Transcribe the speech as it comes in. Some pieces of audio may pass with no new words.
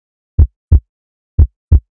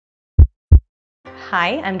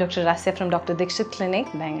Hi, I'm Dr. Rasya from Dr. Dixit Clinic,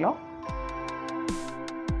 Bangalore.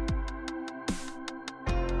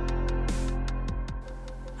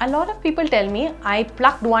 A lot of people tell me I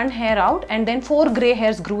plucked one hair out and then 4 grey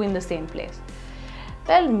hairs grew in the same place.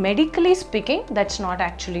 Well, medically speaking, that's not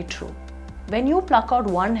actually true. When you pluck out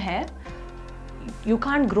one hair, you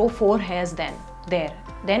can't grow 4 hairs there.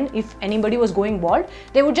 Then if anybody was going bald,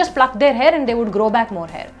 they would just pluck their hair and they would grow back more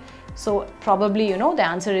hair. So probably, the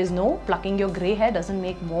answer is no, plucking your grey hair doesn't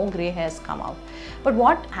make more grey hairs come out. But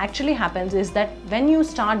what actually happens is that when you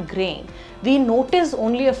start greying, we notice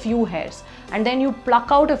only a few hairs and then you pluck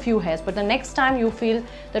out a few hairs, but the next time you feel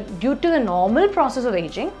that due to the normal process of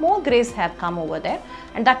aging, more greys have come over there,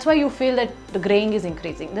 and that's why you feel that the greying is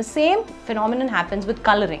increasing. The same phenomenon happens with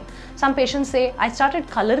coloring. Some patients say, I started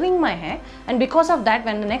coloring my hair and because of that,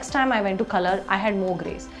 when the next time I went to color, I had more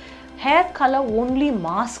greys. Hair color only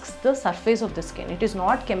masks the surface of the skin. It is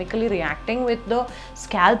not chemically reacting with the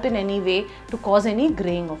scalp in any way to cause any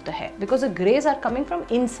graying of the hair, because the grays are coming from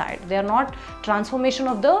inside. They are not transformation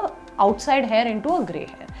of the outside hair into a grey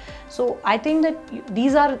hair. So I think that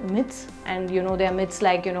these are myths, and they are myths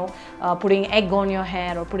like putting egg on your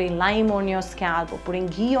hair or putting lime on your scalp or putting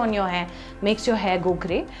ghee on your hair makes your hair go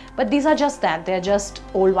grey. But these are just that. They are just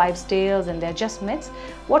old wives' tales and they are just myths.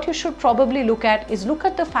 What you should probably look at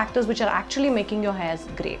the factors which are actually making your hairs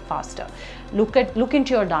grey faster. Look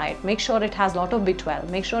into your diet. Make sure it has a lot of B12.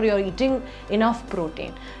 Make sure you're eating enough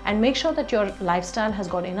protein, and make sure that your lifestyle has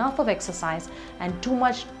got enough of exercise and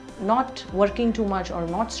not working too much or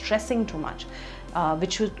not stressing too much,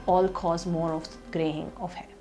 which would all cause more of graying of hair.